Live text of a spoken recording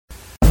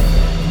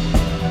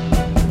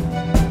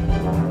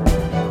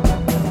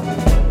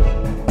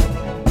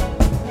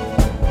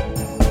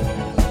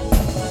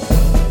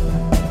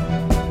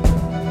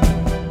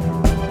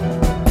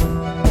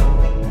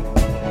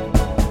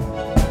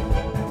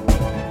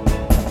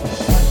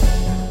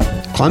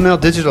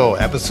Clonmel Digital,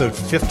 episode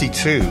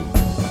 52,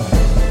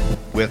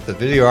 with the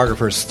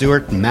videographer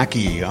Stuart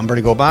Mackey. I'm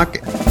Bernie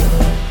Goldbach.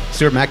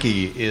 Stuart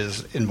Mackey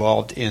is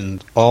involved in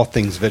all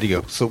things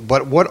video. So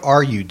what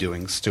are you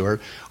doing,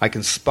 Stuart? I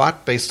can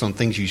spot, based on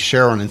things you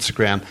share on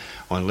Instagram,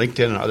 on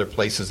LinkedIn, and other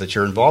places, that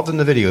you're involved in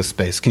the video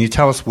space. Can you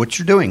tell us what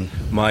you're doing?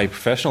 My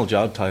professional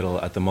job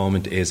title at the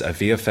moment is a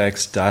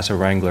VFX data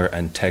wrangler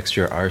and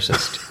texture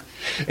artist.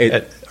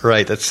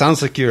 Right, that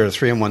sounds like you're a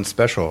 3-in-1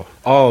 special.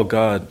 Oh,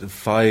 God,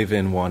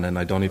 5-in-1, and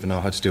I don't even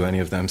know how to do any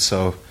of them.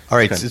 So, all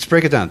right, let's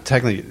break it down.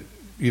 Technically,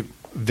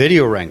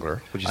 video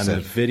wrangler, would you say? I'm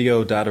a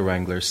video data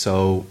wrangler.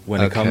 So when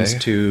it comes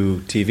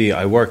to TV,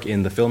 I work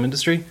in the film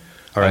industry.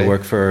 All right. I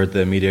work for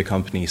the media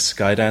company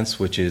Skydance,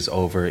 which is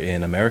over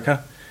in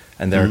America.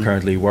 And they're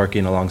currently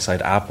working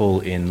alongside Apple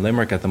in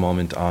Limerick at the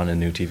moment on a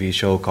new TV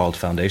show called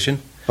Foundation.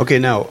 Okay,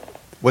 now,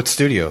 what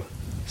studio?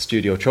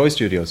 Troy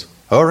Studios.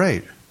 All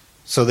right.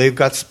 So they've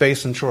got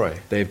space in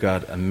Troy. They've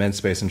got immense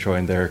space in Troy,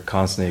 and they're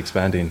constantly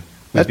expanding.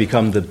 We've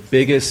become the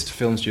biggest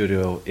film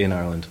studio in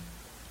Ireland.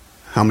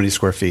 How many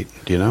square feet?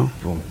 Do you know?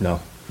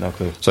 No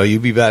clue. So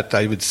you'd be about,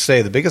 I would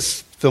say, the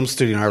biggest film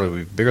studio in Ireland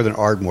would be bigger than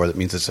Ardmore. That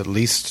means it's at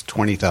least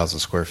 20,000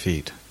 square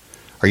feet.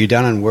 Are you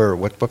down in where?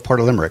 What part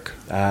of Limerick?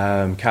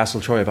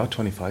 Castle Troy, about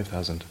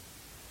 25,000.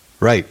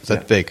 Right,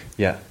 that's big.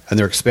 Yeah. And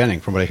they're expanding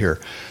from what I hear.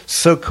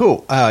 So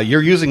cool.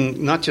 You're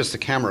using not just a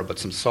camera, but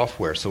some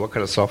software. So what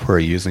kind of software are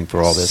you using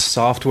for all this?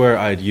 Software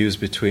I'd use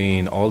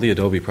between all the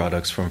Adobe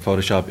products, from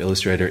Photoshop,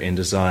 Illustrator,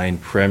 InDesign,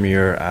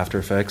 Premiere, After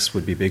Effects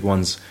would be big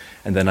ones.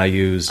 And then I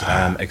use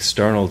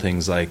external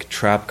things like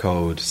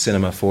Trapcode,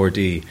 Cinema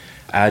 4D,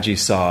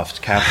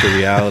 Agisoft, Capture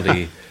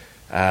Reality,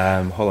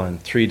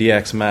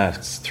 3DX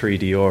Max,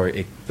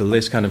 3DR. The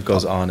list kind of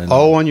goes on. And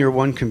all on your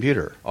one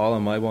computer? All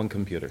on my one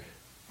computer.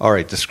 All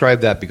right,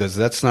 describe that, because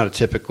that's not a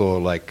typical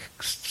like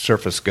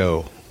Surface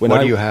Go. What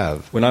do you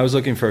have? When I was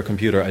looking for a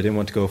computer, I didn't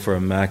want to go for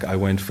a Mac. I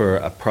went for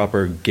a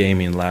proper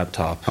gaming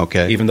laptop.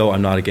 Okay. Even though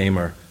I'm not a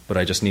gamer, but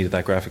I just needed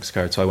that graphics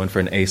card, so I went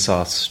for an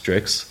ASOS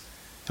Strix.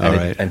 All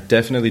right. And it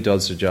definitely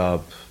does the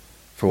job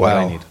for what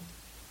I need.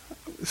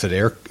 Is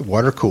it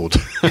water cooled?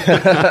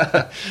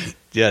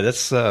 Yeah,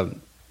 that's how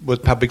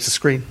big's the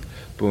screen?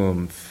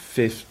 Boom,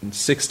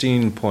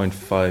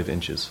 16.5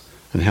 inches.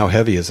 And how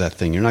heavy is that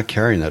thing? You're not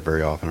carrying that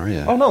very often, are you?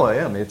 Oh no, I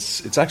am.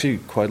 It's actually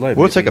quite light.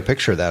 We'll take a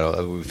picture of that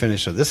when we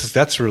finish.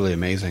 That's really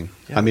amazing.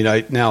 Yeah. I mean,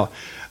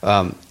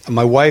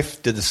 my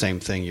wife did the same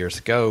thing years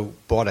ago.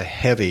 Bought a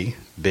heavy,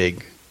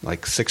 big,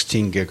 like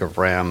 16 gig of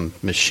RAM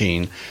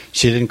machine.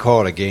 She didn't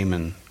call it a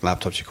gaming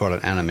laptop. She called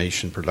it an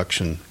animation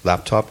production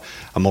laptop,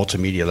 a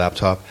multimedia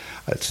laptop.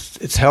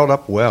 It's held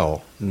up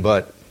well,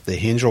 but the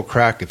hinge will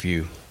crack if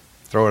you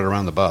throw it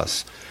around the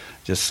bus.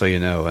 Just so you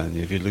know, and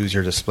if you lose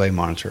your display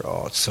monitor,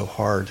 it's so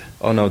hard.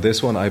 Oh no,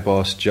 this one I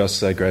bought just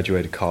as I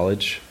graduated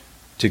college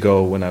to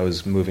go when I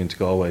was moving to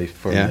Galway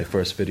for my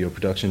first video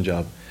production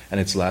job, and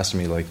it's lasted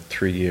me like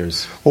 3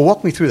 years. Well,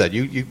 walk me through that.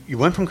 You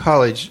went from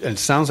college, and it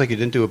sounds like you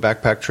didn't do a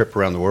backpack trip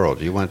around the world.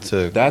 You went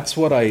to... That's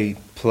what I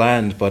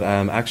planned, but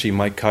actually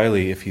Mike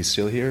Kiley, if he's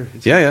still here...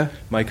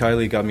 Mike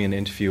Kiley got me an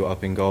interview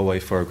up in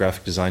Galway for a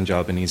graphic design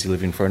job in Easy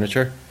Living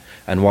Furniture,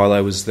 and while I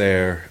was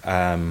there...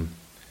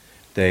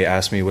 they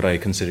asked me would I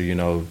consider,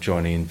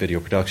 joining video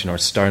production or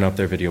starting up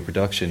their video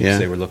production, because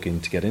they were looking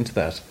to get into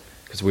that,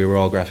 because we were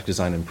all graphic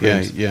design and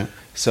print.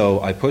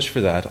 So I pushed for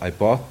that. I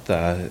bought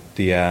the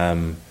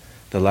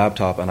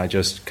laptop, and I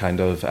just kind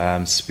of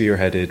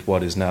spearheaded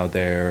what is now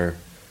their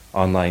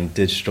online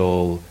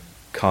digital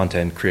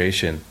content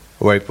creation.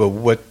 Right,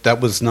 but that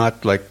was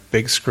not like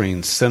big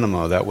screen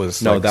cinema. That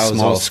was that was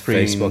small all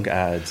screen Facebook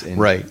ads in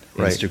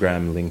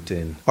Instagram,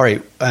 LinkedIn. All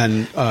right,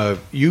 and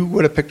you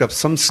would have picked up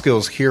some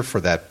skills here for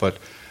that, but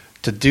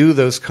to do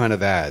those kind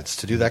of ads,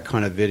 to do that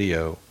kind of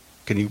video,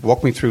 can you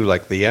walk me through,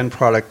 like, the end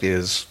product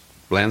is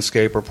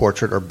landscape or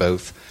portrait or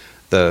both?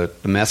 The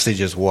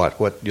message is what?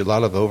 A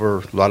lot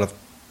of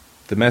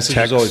the message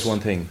text. is always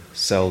one thing: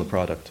 sell the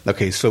product.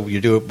 Okay, so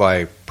you do it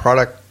by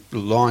product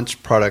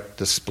launch, product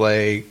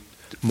display.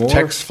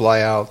 Text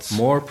flyouts.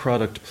 More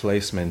product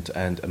placement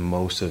and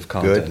emotive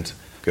content.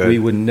 Good. We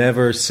would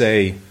never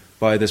say,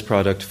 buy this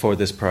product for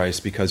this price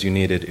because you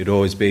need it. We'd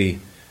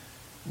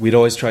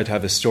always try to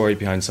have a story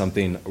behind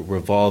something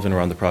revolving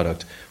around the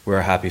product. We're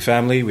a happy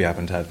family. We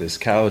happen to have this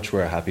couch.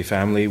 We're a happy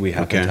family. We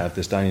happen to have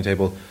this dining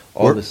table.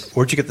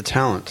 Where'd you get the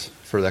talent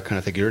for that kind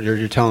of thing?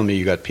 You're telling me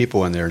you got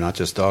people in there, not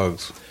just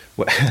dogs.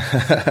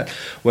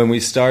 When we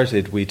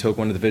started, we took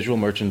one of the visual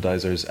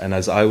merchandisers, and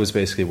as I was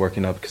basically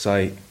working up, because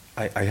I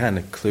hadn't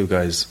a clue,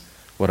 guys,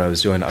 what I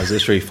was doing. I was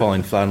literally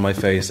falling flat on my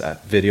face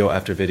at video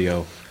after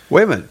video.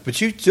 Wait a minute,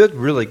 but you did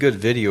really good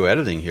video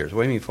editing here. So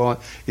what do you mean fall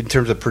in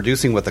terms of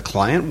producing what the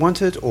client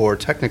wanted, or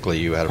technically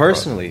you had a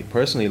Personally,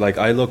 like,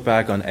 I look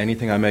back on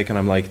anything I make and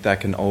I'm like,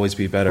 that can always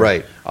be better.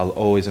 Right. I'll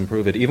always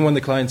improve it. Even when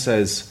the client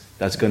says,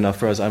 that's good enough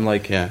for us, I'm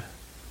like,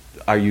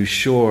 are you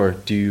sure?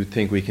 Do you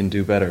think we can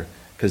do better?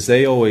 Because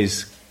they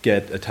always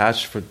get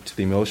attached to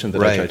the emotion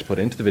that I try to put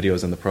into the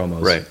videos and the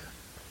promos. Right.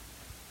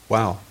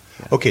 Wow.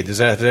 Okay, does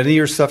any of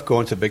your stuff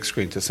go into big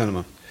screen, to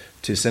cinema?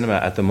 To cinema.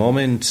 At the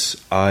moment,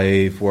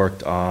 I've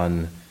worked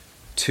on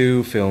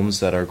 2 films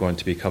that are going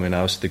to be coming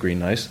out, The Green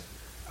Knight.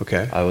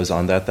 Okay. I was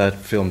on that. That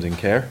filmed in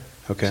Care.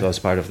 Okay. So I was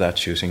part of that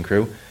shooting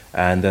crew.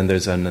 And then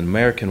there's an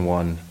American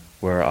one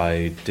where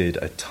I did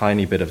a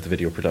tiny bit of the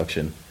video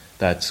production.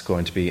 That's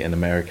going to be in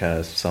America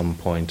at some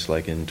point,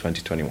 like in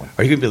 2021.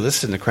 Are you going to be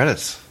listed in the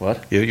credits?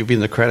 What? You'll be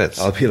in the credits.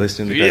 I'll be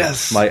listed in the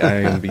credits. Yes. My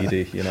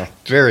IMDb, you know.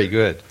 Very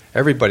good.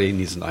 Everybody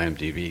needs an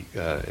IMDb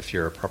if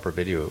you're a proper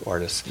video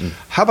artist.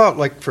 How about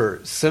like for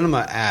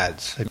cinema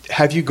ads?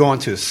 Have you gone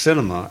to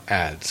cinema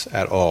ads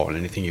at all in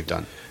anything you've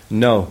done?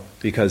 No,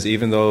 because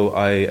even though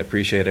I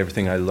appreciate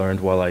everything I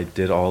learned while I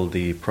did all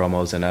the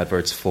promos and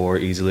adverts for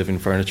Easy Living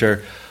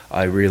Furniture,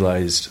 I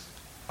realized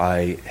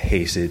I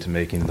hated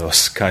making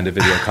those kind of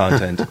video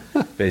content.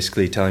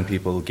 Basically telling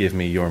people, give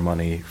me your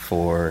money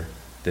for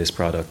this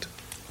product.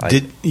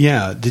 Did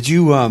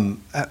you,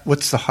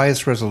 what's the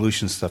highest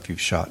resolution stuff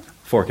you've shot?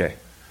 4K,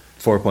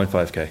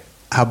 4.5K.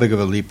 How big of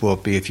a leap will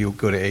it be if you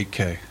go to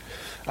 8K?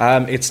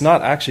 It's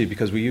not actually,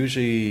 because we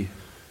usually,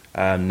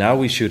 now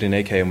we shoot in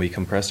 8K and we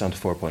compress down to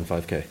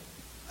 4.5K.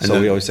 So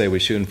we always say we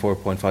shoot in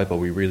 4.5, but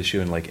we really shoot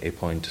in like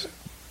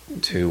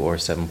 8.2 or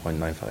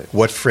 7.95.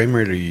 What frame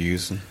rate are you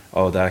using?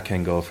 Oh, that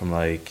can go from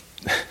like,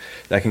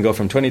 that can go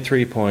from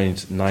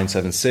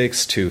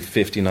 23.976 to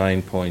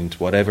 59 point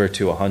whatever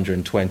to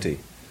 120.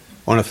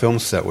 On a film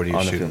set, what are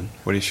you shooting?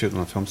 What are you shooting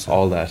on a film set?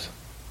 All that.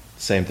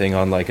 Same thing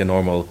on like a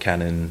normal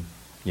Canon,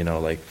 you know,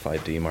 like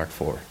 5D Mark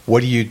IV.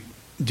 What do you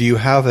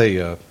have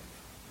do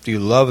you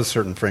love a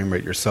certain frame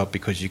rate yourself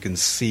because you can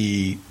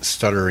see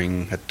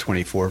stuttering at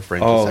 24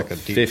 frames a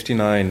second?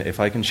 59. If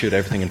I can shoot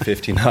everything in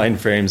 59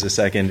 frames a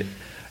second,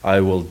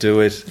 I will do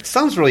it. It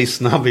sounds really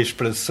snobbish,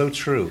 but it's so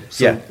true.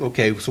 So, yeah.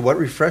 Okay, so what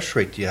refresh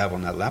rate do you have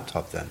on that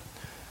laptop then?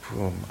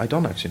 I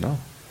don't actually know.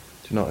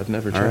 No, I've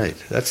never tried. All right,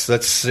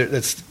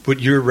 that's what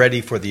you're ready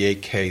for the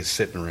 8K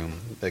sitting room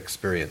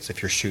experience.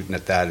 If you're shooting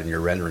at that and you're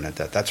rendering at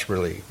that, that's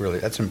really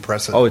that's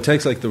impressive. Oh, it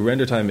takes like the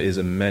render time is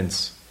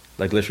immense.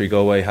 Like literally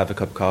go away, have a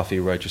cup of coffee,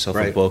 write yourself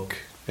a book,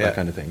 that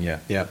kind of thing. Yeah.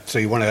 Yeah. So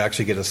you want to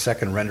actually get a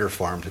second render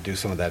farm to do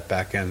some of that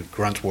back end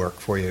grunt work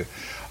for you.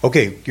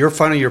 Okay, your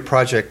final year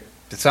project.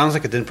 It sounds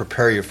like it didn't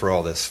prepare you for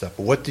all this stuff.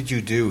 But what did you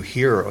do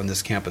here on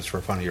this campus for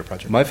a final year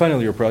project? My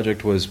final year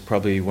project was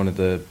probably one of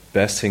the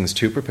best things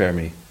to prepare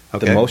me.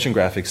 Okay. The motion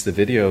graphics, the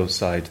video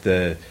side,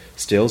 the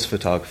stills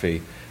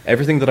photography,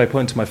 everything that I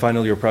put into my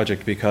final year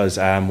project, because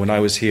when I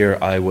was here,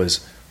 I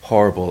was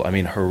horrible,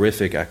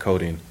 horrific at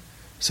coding.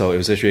 So it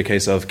was literally a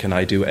case of, can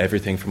I do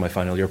everything for my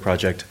final year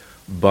project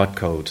but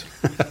code,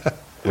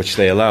 which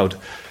they allowed. Yeah.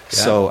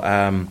 So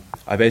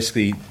I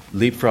basically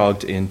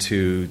leapfrogged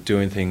into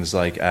doing things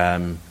like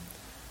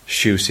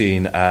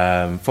shooting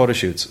photo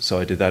shoots. So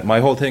I did that.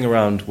 My whole thing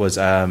around was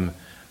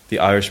the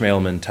Irish male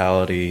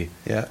mentality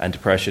and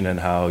depression, and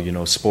how, you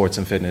know, sports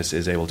and fitness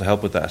is able to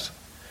help with that.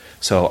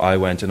 So I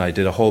went and I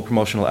did a whole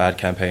promotional ad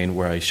campaign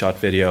where I shot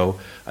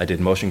video, I did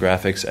motion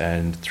graphics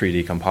and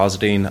 3D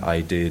compositing, I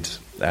did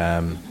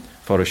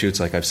photo shoots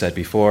like I've said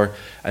before,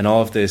 and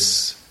all of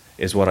this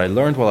is what I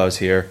learned while I was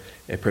here.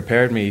 It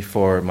prepared me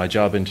for my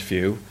job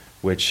interview,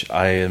 which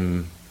I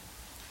am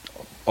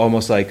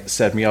almost like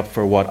set me up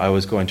for what I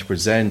was going to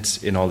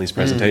present in all these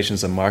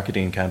presentations and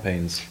marketing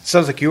campaigns.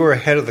 Sounds like you were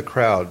ahead of the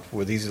crowd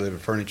with Easy Living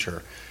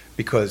Furniture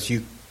because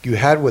you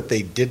had what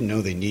they didn't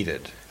know they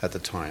needed at the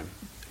time.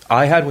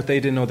 I had what they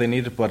didn't know they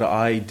needed, but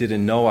I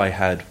didn't know I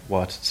had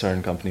what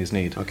certain companies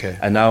need. Okay.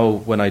 And now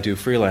when I do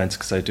freelance,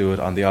 because I do it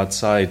on the odd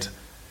side,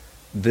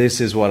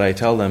 this is what I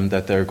tell them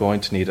that they're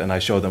going to need, and I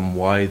show them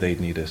why they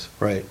need it.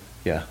 Right.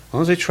 Yeah. As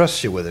long as they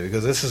trust you with it,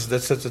 because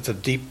that's a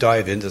deep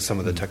dive into some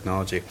of the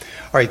technology.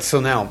 All right, so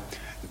now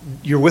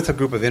you're with a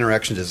group of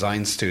interaction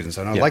design students,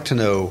 and I'd like to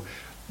know,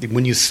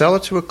 when you sell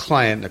it to a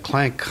client, the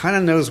client kind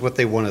of knows what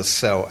they want to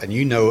sell, and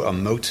you know a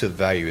motive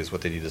value is what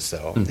they need to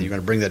sell, and you're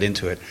going to bring that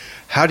into it.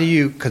 How do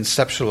you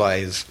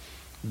conceptualize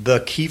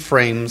the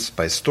keyframes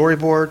by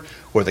storyboard,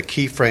 or the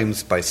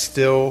keyframes by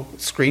still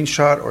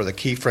screenshot, or the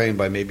keyframe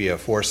by maybe a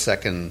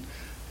 4-second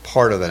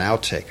part of an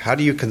outtake? How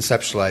do you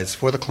conceptualize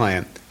for the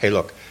client, hey,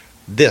 look,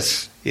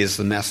 this is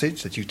the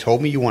message that you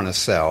told me you want to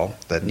sell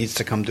that needs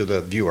to come to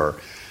the viewer,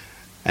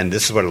 and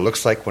this is what it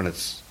looks like when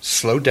it's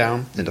slowed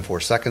down into 4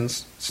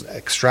 seconds,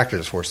 extracted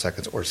as 4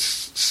 seconds, or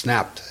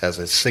snapped as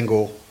a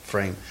single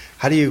frame.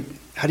 How do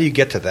you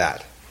get to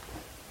that?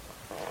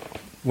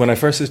 When I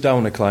first sit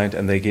down with a client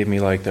and they give me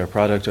like their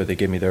product, or they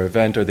give me their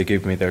event, or they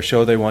give me their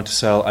show they want to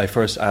sell, I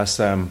first ask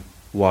them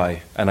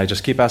why, and I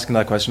just keep asking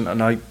that question,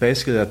 and I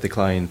basically let the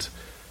client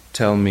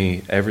tell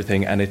me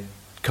everything, and it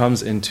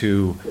comes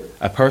into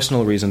a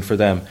personal reason for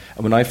them.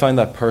 And when I find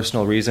that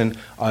personal reason,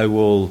 I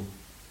will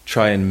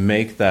try and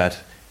make that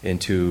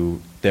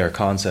into their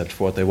concept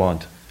for what they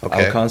want.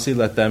 Okay. I'll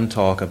constantly let them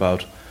talk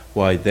about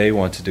why they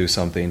want to do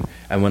something.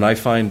 And when I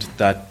find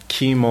that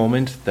key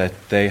moment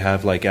that they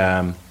have, like,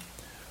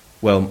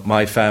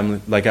 my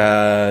family, like,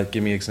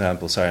 give me an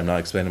example. Sorry, I'm not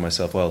explaining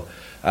myself well.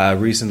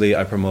 Recently,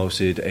 I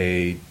promoted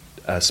a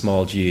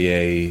small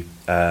GAA,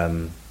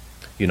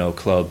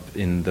 club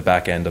in the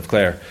back end of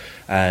Clare.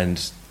 And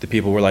the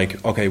people were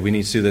like, okay, we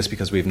need to do this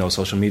because we have no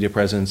social media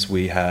presence,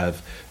 we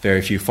have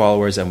very few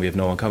followers, and we have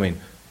no one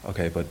coming.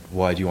 Okay, but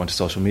why do you want a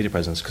social media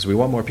presence? Because we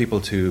want more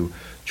people to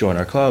join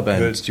our club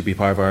and to be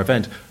part of our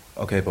event.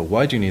 Okay, but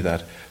why do you need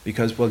that?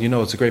 Because, well,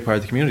 it's a great part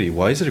of the community.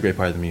 Why is it a great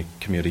part of the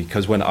community?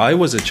 Because when I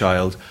was a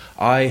child,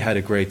 I had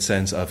a great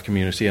sense of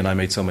community and I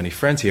made so many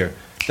friends here.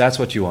 That's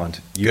what you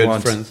want. You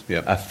want friends.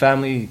 Yep. A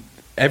family.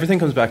 Everything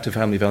comes back to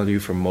family value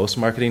for most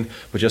marketing,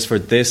 but just for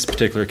this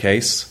particular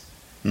case,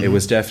 it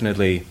was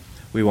definitely,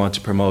 we want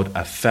to promote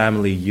a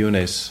family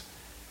unit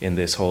in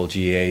this whole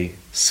GA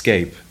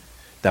scape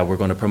that we're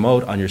going to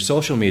promote on your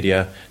social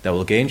media that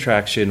will gain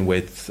traction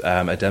with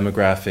a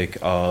demographic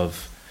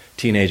of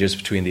teenagers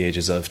between the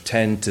ages of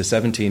 10 to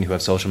 17 who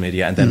have social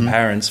media, and then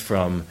parents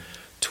from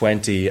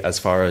 20 as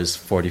far as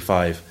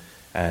 45.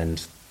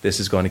 And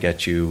this is going to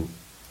get you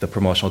the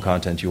promotional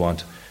content you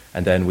want.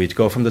 And then we'd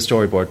go from the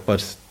storyboard,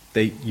 but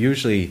they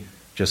usually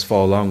just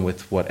fall along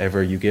with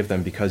whatever you give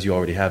them because you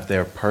already have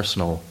their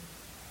personal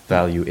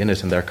value in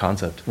it and their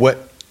concept.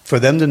 What for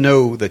them to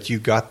know that you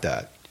got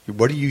that,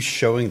 what are you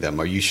showing them?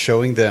 Are you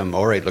showing them,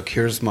 all right, look,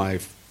 here's my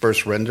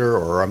first render,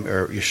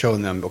 or you're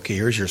showing them, okay,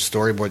 here's your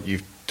storyboard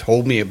you've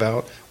told me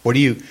about? What do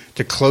you,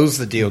 to close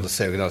the deal, to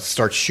say,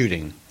 start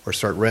shooting or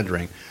start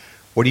rendering,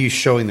 what are you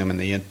showing them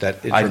in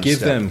that I'd give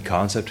them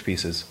concept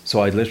pieces.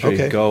 So I'd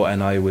literally go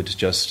and I would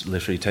just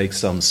literally take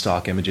some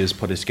stock images,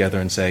 put it together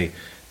and say,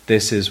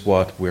 this is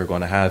what we're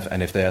going to have.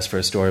 And if they ask for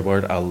a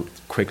storyboard, I'll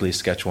quickly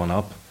sketch one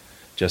up,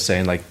 just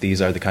saying, like,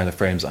 these are the kind of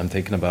frames I'm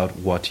thinking about.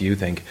 What do you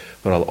think?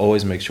 But I'll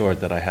always make sure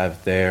that I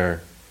have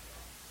their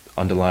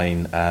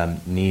underlying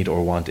need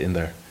or want in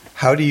there.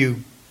 How do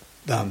you,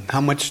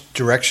 how much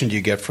direction do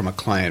you get from a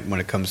client when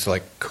it comes to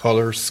like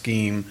color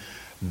scheme,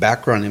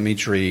 background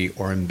imagery,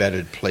 or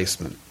embedded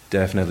placement?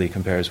 Definitely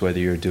compares whether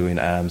you're doing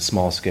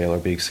small scale or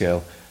big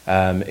scale.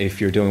 If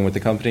you're doing with the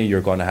company,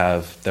 you're going to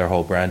have their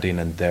whole branding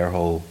and their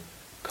whole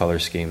color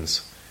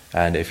schemes.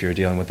 And if you're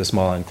dealing with a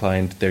small end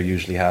client, they're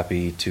usually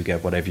happy to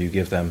get whatever you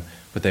give them,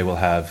 but they will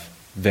have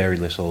very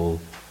little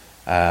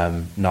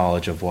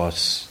knowledge of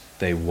what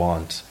they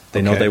want.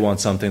 They know they want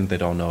something, they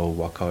don't know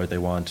what color they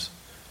want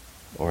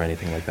or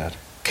anything like that.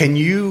 Can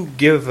you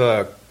give,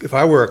 if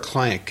I were a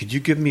client, could you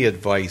give me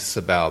advice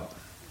about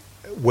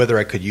whether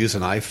I could use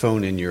an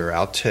iPhone in your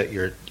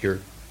your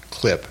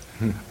clip,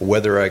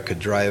 whether I could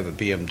drive a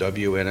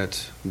BMW in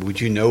it?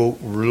 Would you know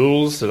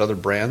rules that other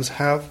brands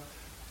have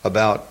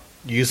about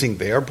using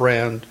their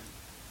brand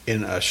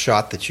in a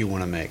shot that you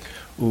want to make?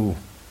 Ooh.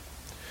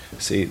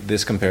 See,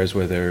 this compares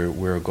whether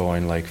we're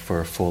going like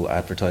for full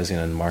advertising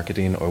and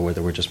marketing or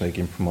whether we're just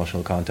making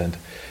promotional content.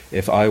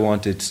 If I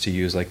wanted to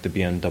use like the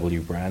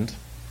BMW brand,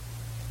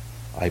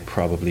 I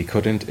probably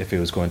couldn't if it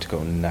was going to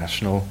go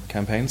national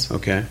campaigns.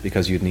 Okay.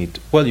 Because you'd need,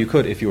 well, you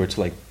could if you were to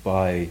like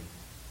buy,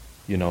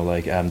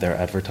 like their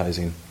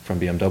advertising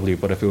from BMW.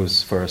 But if it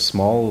was for a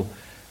small,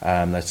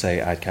 let's say,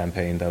 ad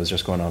campaign that was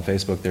just going on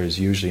Facebook, there's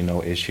usually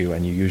no issue,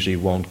 and you usually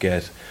won't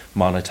get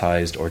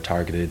monetized or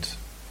targeted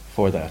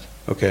for that.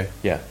 Okay.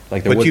 Yeah,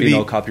 like there would be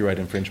no copyright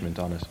infringement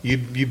on it.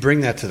 You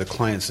bring that to the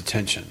client's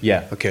attention.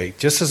 Yeah. Okay,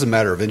 just as a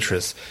matter of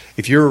interest,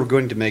 if you're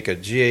going to make a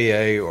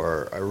GAA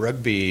or a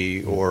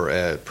rugby or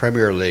a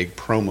Premier League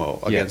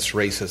promo against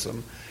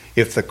racism,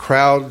 if the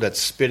crowd that's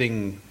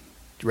spitting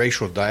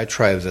racial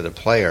diatribes at a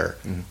player,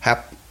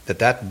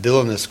 that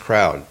villainous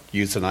crowd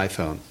used an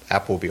iPhone,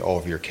 Apple will be all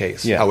over your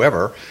case. Yeah.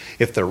 However,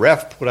 if the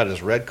ref put out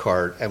his red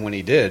card, and when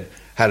he did,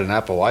 had an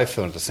Apple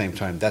iPhone at the same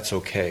time, that's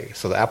okay.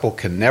 So the Apple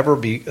can never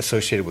be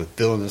associated with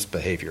villainous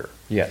behavior.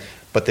 Yeah.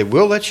 But they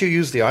will let you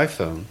use the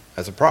iPhone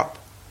as a prop.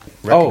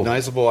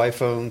 Recognizable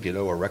iPhone,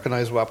 or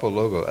recognizable Apple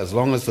logo, as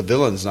long as the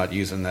villain's not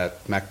using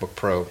that MacBook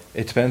Pro.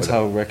 It depends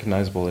how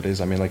recognizable it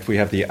is. I mean, like if we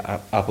have the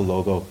Apple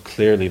logo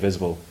clearly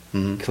visible,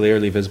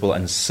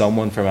 and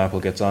someone from Apple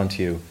gets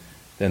onto you,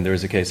 then there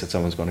is a case that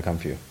someone's going to come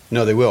for you.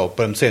 No, they will.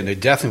 But I'm saying they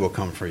definitely will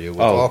come for you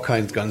with all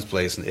kinds of guns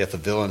blazing if the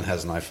villain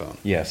has an iPhone.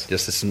 Yes.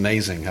 Just it's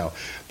amazing how.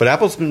 But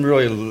Apple's been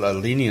really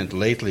lenient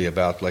lately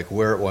about like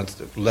where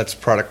it lets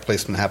product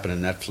placement happen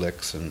in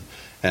Netflix and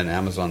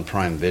Amazon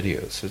Prime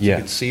videos. So you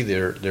can see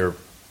their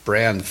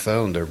brand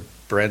phone, their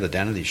brand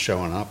identity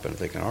showing up, and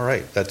thinking, all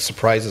right, that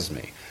surprises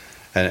me.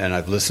 And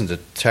I've listened to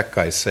tech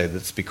guys say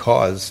that's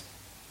because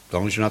as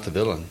long as you're not the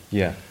villain.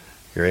 Yeah.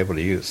 You're able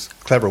to use.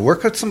 Clever. Where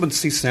could someone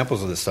see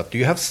samples of this stuff? Do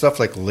you have stuff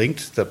like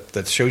linked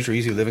that shows your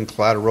Easy Living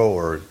collateral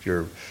or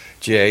your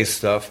GA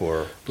stuff?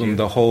 Or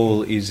the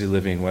whole Easy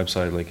Living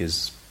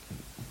website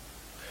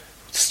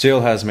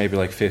still has maybe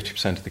like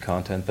 50% of the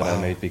content that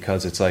I made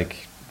because it's like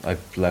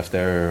I've left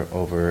there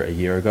over a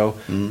year ago.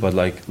 But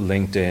like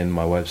LinkedIn,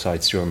 my website,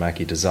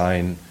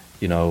 StuartMackeyDesign,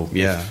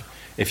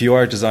 if you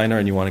are a designer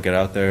and you want to get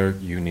out there,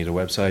 you need a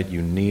website,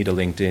 you need a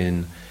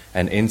LinkedIn.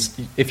 And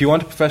if you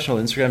want a professional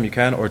Instagram, you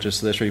can, or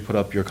just literally put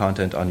up your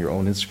content on your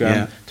own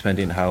Instagram,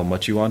 depending on how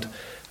much you want.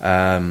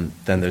 Then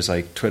there's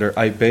like Twitter.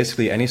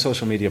 Basically any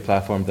social media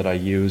platform that I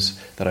use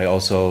that I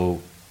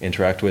also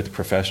interact with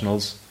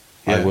professionals,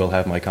 I will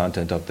have my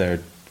content up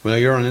there Well,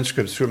 you're on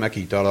Instagram,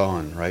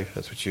 StuartMackey.on, right?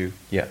 That's what you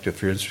do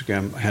for your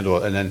Instagram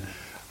handle. And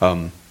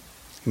then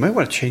you might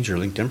want to change your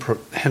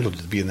LinkedIn handle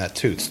to be in that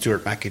too. It's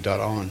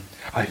StuartMackey.on.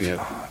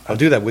 I'll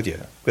do that with you.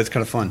 It's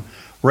kind of fun.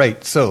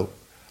 Right. So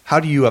how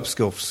do you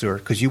upskill, Stuart?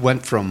 Because you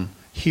went from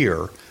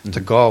here to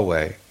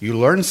Galway. You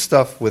learned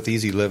stuff with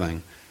Easy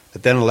Living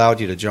that then allowed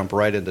you to jump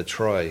right into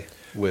Troy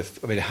with,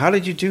 I mean, how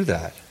did you do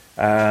that?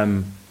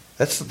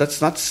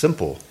 That's not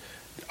simple.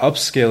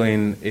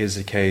 Upskilling is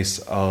a case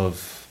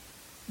of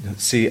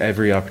see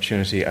every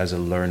opportunity as a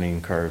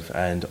learning curve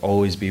and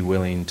always be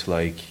willing to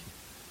like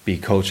be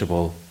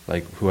coachable,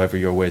 like whoever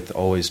you're with,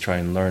 always try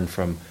and learn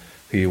from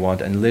who you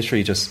want, and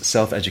literally just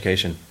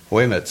self-education.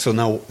 Wait a minute. So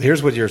now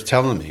here's what you're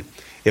telling me.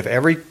 If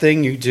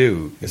everything you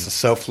do is a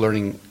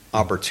self-learning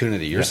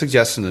opportunity, you're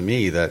suggesting to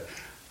me that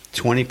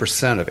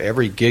 20% of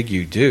every gig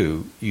you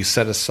do, you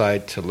set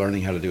aside to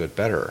learning how to do it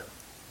better.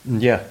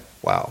 Yeah.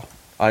 Wow.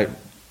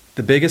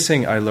 The biggest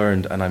thing I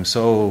learned, and I'm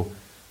so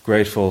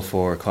grateful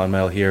for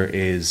Clonmel here,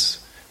 is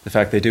the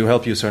fact they do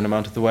help you a certain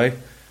amount of the way.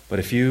 But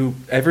if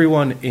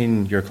everyone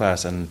in your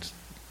class, and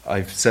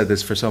I've said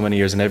this for so many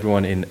years, and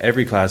everyone in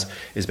every class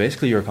is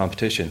basically your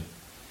competition.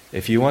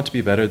 If you want to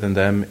be better than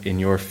them in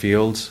your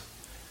field,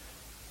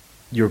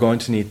 you're going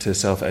to need to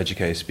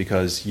self-educate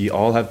because you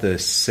all have the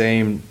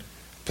same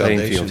playing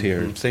field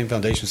here. Same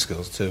foundation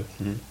skills too.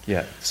 Mm-hmm.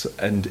 Yeah,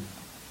 and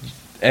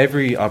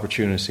every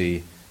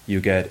opportunity you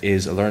get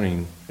is a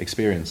learning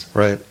experience.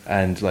 Right.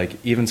 And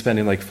like even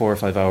spending like 4 or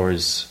 5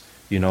 hours,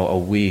 a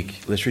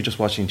week, literally just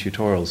watching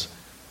tutorials.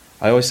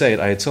 I always say it,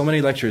 I had so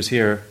many lectures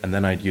here and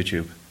then I had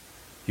YouTube.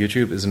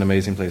 YouTube is an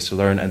amazing place to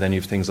learn, and then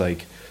you have things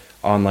like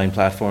online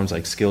platforms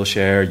like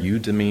Skillshare,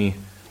 Udemy,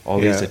 all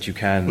these that you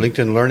can.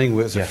 LinkedIn Learning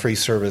is a free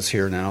service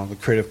here now. The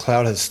Creative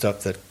Cloud has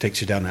stuff that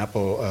takes you down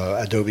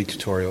Adobe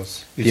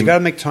tutorials. You've got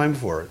to make time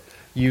for it.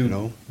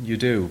 You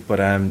do, but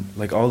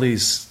like all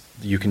these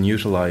you can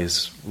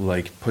utilize,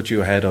 like put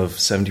you ahead of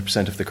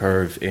 70% of the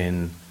curve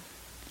in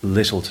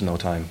little to no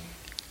time.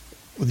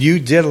 You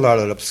did a lot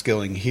of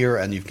upskilling here,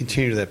 and you've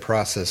continued that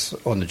process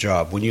on the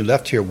job. When you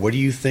left here, what do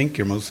you think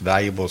your most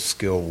valuable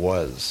skill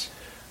was?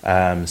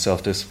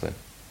 Self-discipline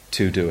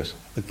to do it.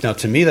 Now,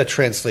 to me, that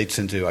translates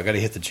into I got to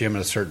hit the gym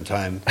at a certain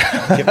time.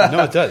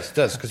 No, it does,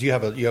 because you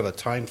have a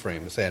time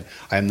frame saying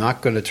I am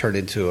not going to turn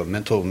into a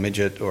mental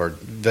midget or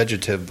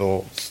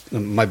vegetable.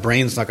 My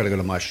brain's not going to go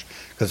to mush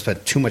because I've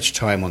spent too much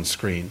time on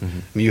screen. Mm-hmm.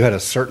 I mean, you had a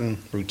certain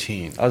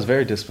routine. I was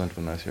very disciplined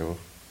when I was here.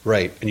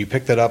 Right, and you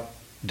picked that up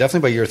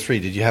definitely by year 3.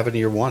 Did you have it in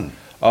year 1?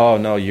 Oh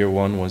no, year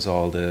 1 was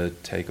all the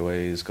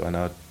takeaways, going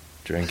out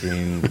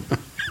drinking.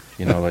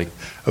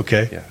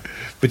 Okay. Yeah.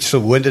 But so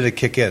when did it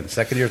kick in?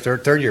 Second year,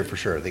 third year for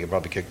sure. I think it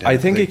probably kicked in. I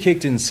think it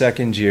kicked in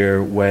second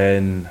year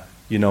when,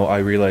 I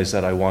realized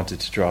that I wanted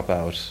to drop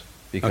out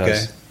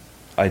because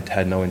I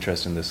had no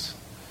interest in this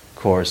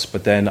course.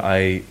 But then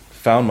I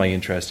found my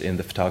interest in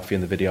the photography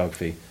and the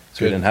videography.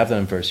 So I didn't have that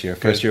in first year.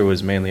 First year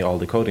was mainly all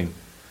the coding,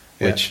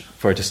 which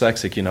for a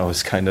dyslexic,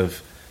 is kind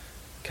of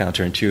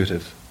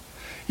counterintuitive.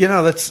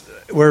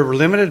 We're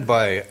limited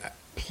by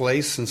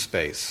place and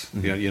space.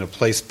 Mm-hmm.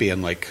 Place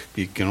being like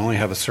you can only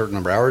have a certain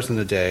number of hours in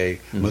the day.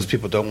 Mm-hmm. Most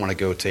people don't want to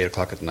go to 8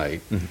 o'clock at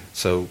night. Mm-hmm.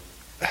 So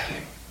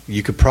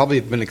you could probably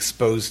have been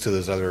exposed to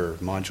those other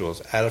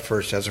modules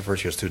as a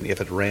first year student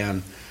if it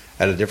ran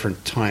at a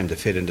different time to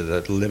fit into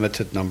the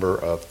limited number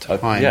of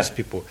times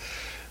people.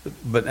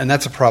 And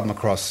that's a problem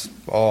across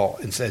all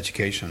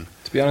education.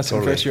 To be honest,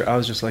 in first year I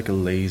was just like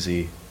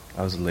lazy.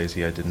 I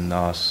did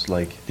not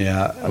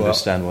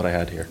understand what I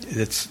had here.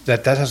 It's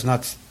that has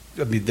not.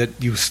 I mean,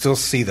 that you still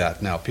see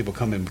that now. People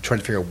come in trying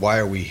to figure out why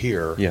are we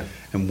here,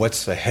 and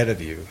what's ahead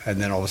of you,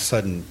 and then all of a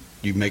sudden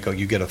you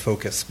get a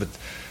focus. But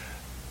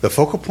the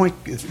focal point,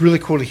 it's really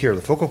cool to hear.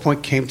 The focal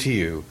point came to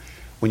you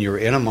when you were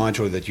in a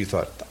module that you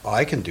thought,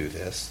 I can do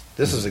this.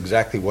 This is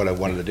exactly what I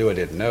wanted to do. I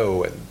didn't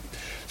know, and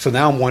so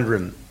now I'm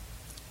wondering,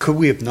 could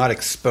we have not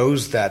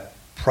exposed that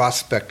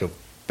prospect of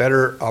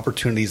better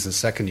opportunities in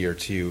second year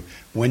to you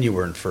when you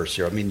were in first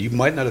year? I mean, you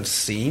might not have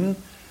seen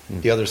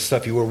the other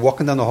stuff. You were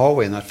walking down the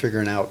hallway and not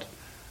figuring out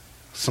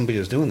somebody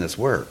was doing this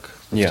work.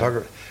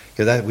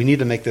 We need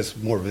to make this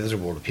more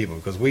visible to people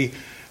because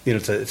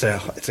it's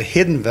a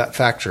hidden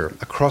factor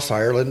across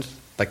Ireland.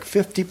 Like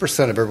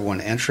 50% of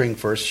everyone entering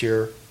first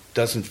year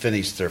doesn't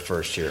finish their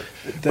first year,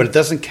 but it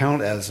doesn't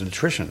count as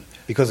nutrition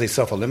because they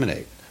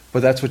self-eliminate.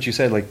 But that's what you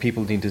said. Like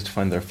people needed to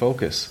find their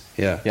focus.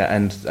 Yeah.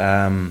 And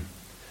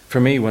for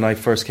me, when I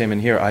first came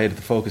in here, I had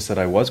the focus that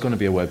I was going to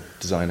be a web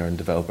designer and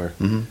developer.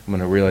 Mm-hmm.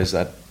 When I realized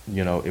that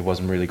it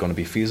wasn't really going to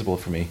be feasible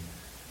for me.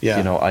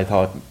 Yeah. I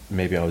thought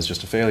maybe I was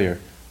just a failure.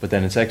 But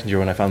then in second year,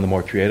 when I found the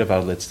more creative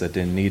outlets that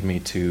didn't need me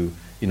to,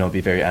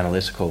 be very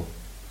analytical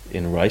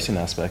in writing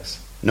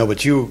aspects. No,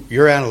 but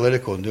you're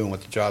analytical in doing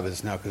what the job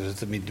is now because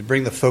to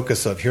bring the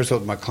focus of here's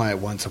what my client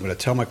wants. I'm going to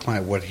tell my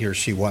client what he or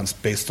she wants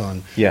based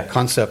on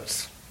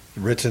concepts,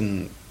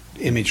 written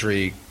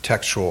imagery,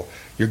 textual.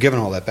 You're giving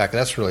all that back.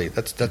 That's really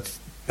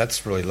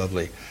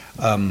lovely.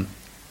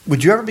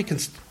 Would you ever be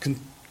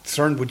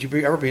CERN, would you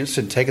ever be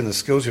interested in taking the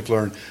skills you've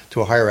learned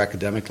to a higher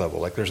academic level?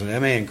 Like there's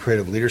an MA in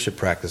creative leadership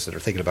practice that are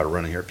thinking about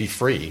running here. It'd be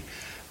free,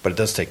 but it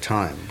does take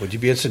time. Would you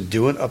be interested in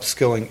doing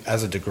upskilling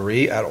as a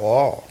degree at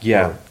all?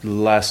 Yeah. The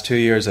last 2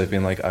 years I've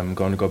been like, I'm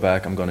going to go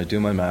back, I'm going to do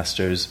my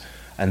master's.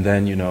 And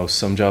then,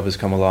 some job has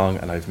come along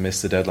and I've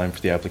missed the deadline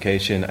for the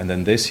application. And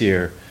then this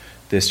year,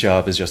 this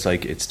job is just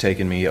like, it's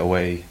taken me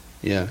away.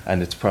 Yeah.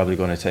 And it's probably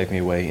going to take me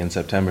away in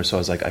September. So I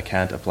was like, I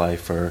can't apply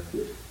for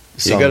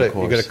some course.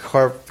 You got to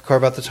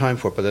carve out the time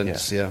for it. But then,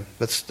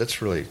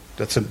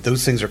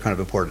 those things are kind of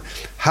important.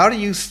 How do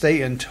you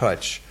stay in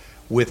touch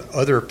with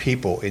other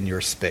people in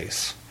your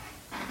space?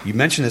 You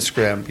mentioned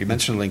Instagram, you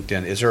mentioned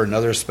LinkedIn. Is there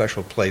another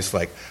special place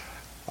like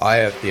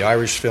I at the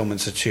Irish Film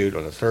Institute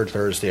on the third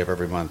Thursday of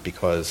every month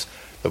because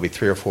there'll be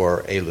 3 or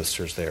 4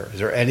 A-listers there? Is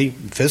there any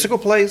physical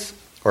place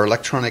or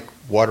electronic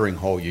watering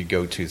hole you'd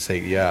go to say,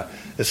 yeah,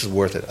 this is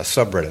worth it? A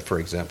subreddit, for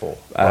example,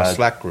 or a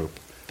Slack group?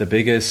 The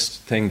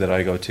biggest thing that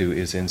I go to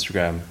is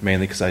Instagram,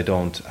 mainly because I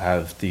don't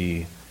have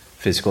the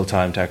physical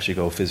time to actually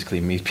go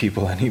physically meet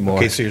people anymore.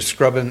 Okay, so you're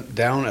scrubbing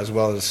down as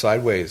well as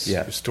sideways.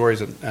 Yeah. Your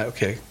stories.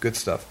 Okay, good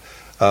stuff.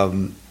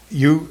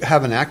 You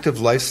have an active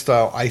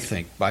lifestyle, I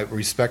think. I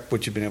respect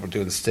what you've been able to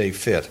do and stay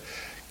fit.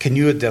 Can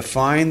you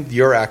define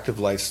your active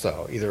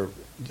lifestyle? Either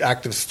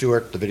active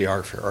Stuart, the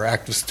videographer, or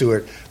active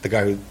Stuart, the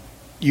guy who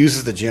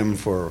uses the gym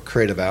for a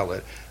creative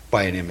outlet,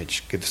 by an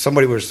image. If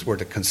somebody were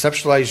to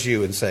conceptualize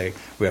you and say,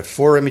 we have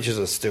 4 images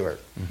of Stuart,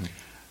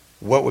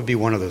 what would be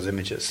one of those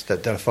images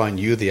that define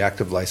you, the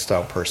active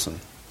lifestyle person?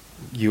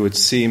 You would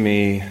see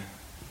me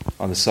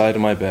on the side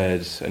of my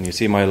bed, and you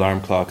see my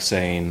alarm clock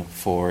saying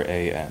 4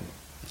 a.m.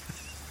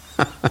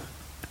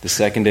 The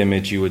second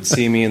image, you would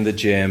see me in the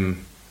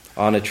gym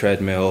on a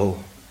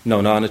treadmill.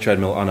 No, not on a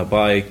treadmill, on a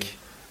bike.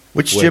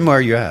 Which gym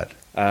are you at?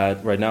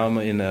 Right now I'm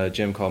in a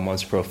gym called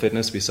Monster Pro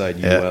Fitness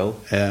beside UL.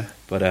 Yeah.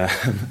 But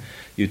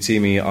you'd see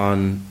me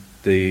on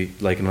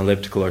like an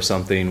elliptical or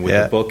something with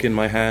a book in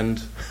my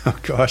hand. Oh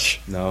gosh.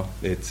 No,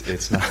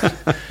 it's not.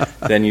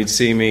 Then you'd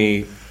see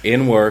me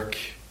in work,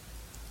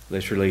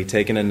 literally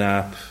taking a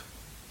nap.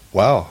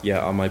 Wow.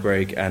 Yeah, on my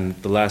break. And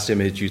the last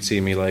image, you'd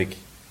see me like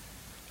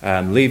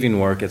leaving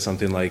work at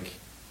something like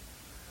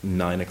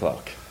 9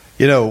 o'clock.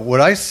 What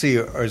I see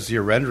is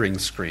your rendering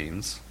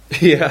screens.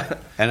 Yeah.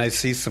 And I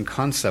see some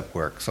concept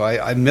work. So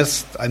I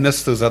miss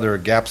those other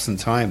gaps in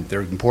time.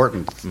 They're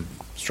important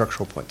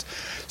structural points.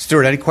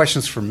 Stuart, any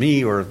questions for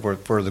me or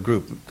for the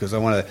group? Because I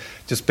want to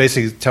just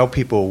basically tell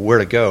people where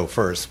to go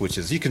first, which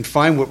is you can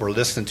find what we're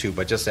listening to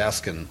by just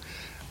asking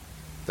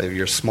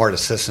your smart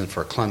assistant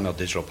for a Clonmel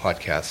Digital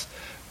podcast.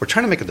 We're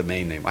trying to make a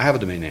domain name. I have a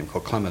domain name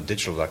called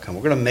clonmeldigital.com.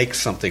 We're going to make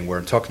something where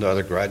I'm talking to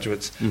other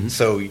graduates.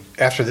 So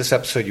after this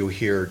episode, you'll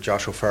hear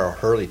Joshua Farrell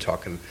Hurley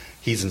talking.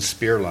 He's in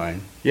Spearline.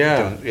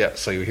 Yeah.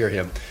 So you hear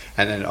him.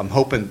 And then I'm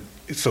hoping,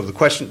 so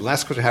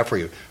last question I have for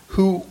you.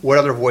 What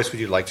other voice would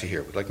you like to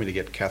hear? Would you like me to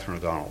get Catherine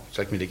O'Donnell? Would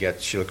you like me to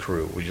get Sheila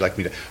Carew?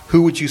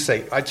 Who would you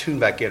say, I'd tune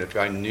back in if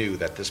I knew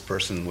that this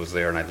person was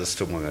there and I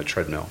listened to him on a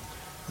treadmill?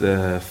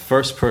 The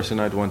first person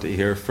I'd want to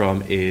hear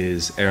from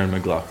is Aaron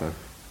McLaughlin.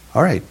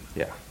 All right.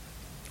 Yeah.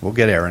 We'll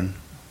get Aaron.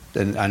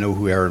 And I know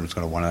who Aaron is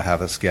going to want to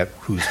have us get,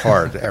 who's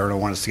hard. Aaron will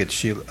want us to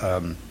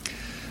get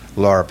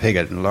Laura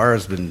Piggott. And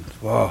Laura's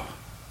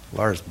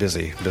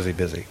busy.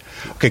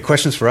 Okay,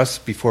 questions for us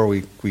before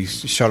we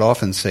shut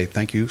off and say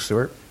thank you,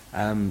 Stuart?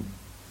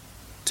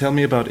 Tell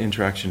me about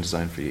interaction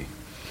design for you.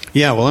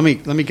 Yeah, well,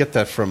 let me get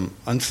that from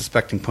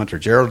unsuspecting punter.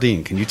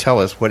 Geraldine, can you tell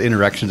us what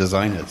interaction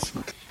design is?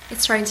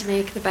 It's trying to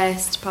make the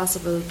best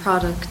possible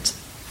product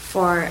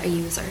for a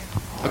user.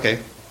 Okay,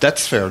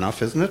 that's fair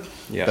enough, isn't it?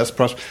 Yeah. That's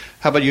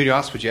how about you,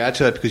 Joss? Would you add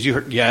to that? Because you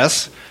heard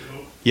yes,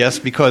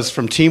 because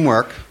from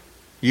teamwork,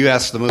 you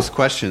asked the most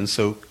questions.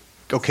 So,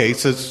 okay,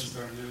 so it's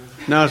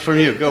from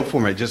you. Go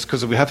for it. Just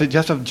because we have to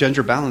have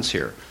gender balance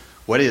here.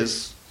 What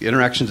is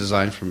interaction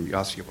design from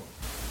Joss?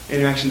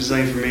 Interaction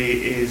design for me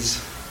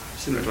is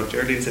similar to what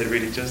Geraldine said.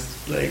 Really,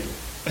 just like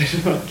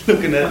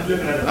looking at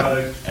a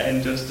product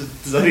and just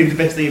designing the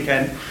best thing you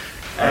can,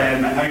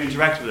 and how you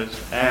interact with it.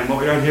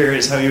 What we learn here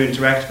is how you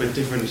interact with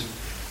different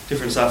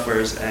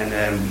softwares and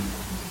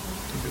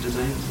different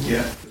designs.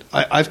 Yeah.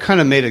 I've kind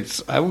of made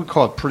it, I would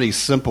call it pretty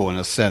simple in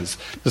a sense,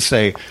 to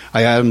say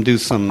I had them do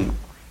some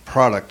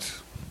product,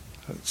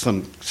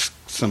 some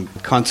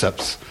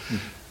concepts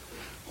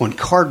on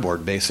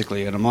cardboard,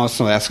 basically, and I'm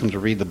also asking them to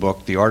read the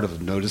book, The Art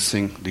of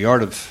Noticing, The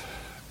Art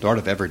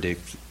of Everyday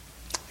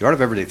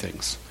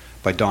Things,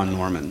 by Don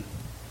Norman.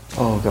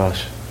 Oh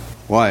gosh.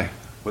 Why?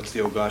 What's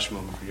the oh gosh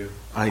moment for you?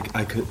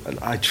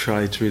 I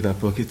tried to read that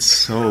book. It's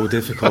so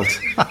difficult.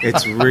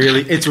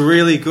 It's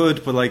really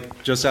good, but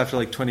like just after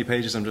like 20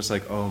 pages, I'm just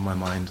like, oh, my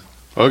mind.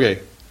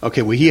 Okay.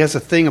 Well, he has a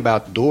thing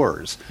about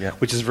doors,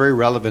 which is very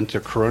relevant to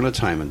Corona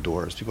time and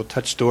doors. People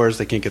touch doors,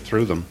 they can't get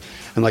through them,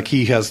 and like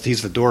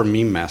he's the door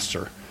meme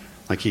master.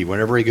 Like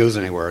whenever he goes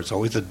anywhere, it's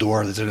always the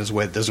door that's in his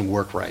way that doesn't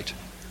work right.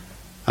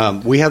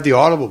 We have the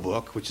Audible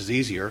book, which is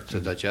easier to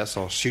digest.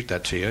 I'll shoot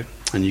that to you,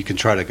 and you can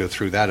try to go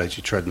through that as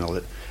you treadmill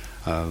it.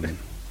 And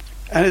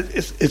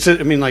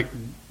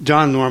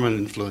John Norman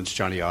influenced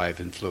Johnny Ive,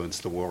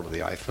 influenced the world of the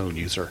iPhone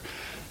user.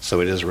 So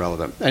it is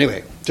relevant.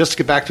 Anyway, just to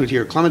get back to it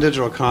here,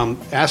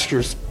 ClimateDigital.com. Ask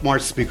your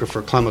smart speaker for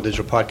a Climate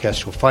Digital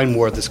podcast. You'll find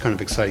more of this kind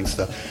of exciting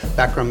stuff.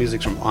 Background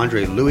music from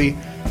Andre Louis.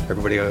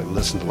 Everybody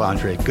listen to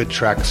Andre. Good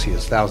tracks. He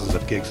has thousands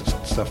of gigs of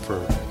stuff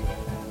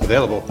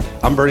available.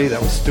 I'm Bernie.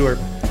 That was Stuart.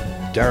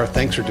 Dara,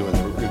 thanks for doing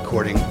the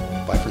recording